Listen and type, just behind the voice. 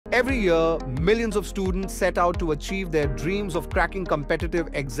Every year, millions of students set out to achieve their dreams of cracking competitive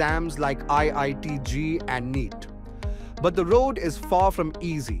exams like IIT-JEE and NEET. But the road is far from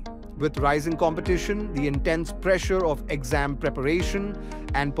easy. With rising competition, the intense pressure of exam preparation,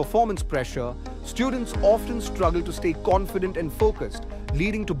 and performance pressure, students often struggle to stay confident and focused,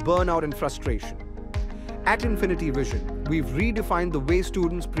 leading to burnout and frustration. At Infinity Vision, we've redefined the way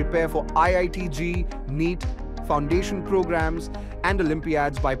students prepare for IIT-JEE, NEET, foundation programs, and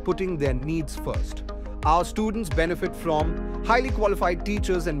Olympiads by putting their needs first. Our students benefit from highly qualified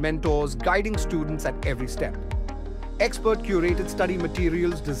teachers and mentors guiding students at every step. Expert-curated study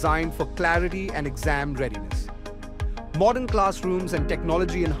materials designed for clarity and exam readiness. Modern classrooms and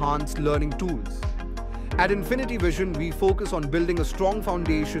technology-enhanced learning tools. At Infinity Vision, we focus on building a strong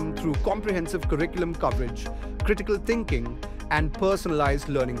foundation through comprehensive curriculum coverage, critical thinking, and personalized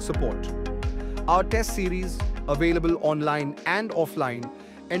learning support. Our test series, available online and offline,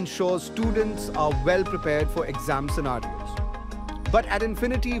 ensures students are well prepared for exam scenarios. But at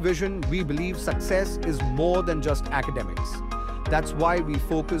Infinity Vision, we believe success is more than just academics. That's why we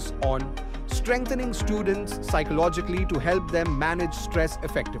focus on strengthening students psychologically to help them manage stress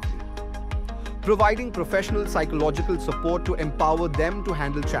effectively, providing professional psychological support to empower them to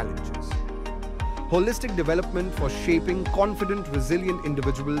handle challenges, holistic development for shaping confident, resilient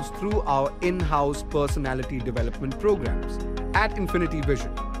individuals through our in-house personality development programs. At Infinity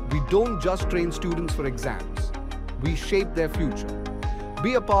Vision, we don't just train students for exams, we shape their future.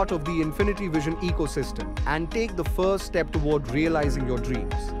 Be a part of the Infinity Vision ecosystem and take the first step toward realizing your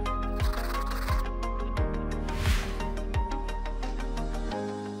dreams.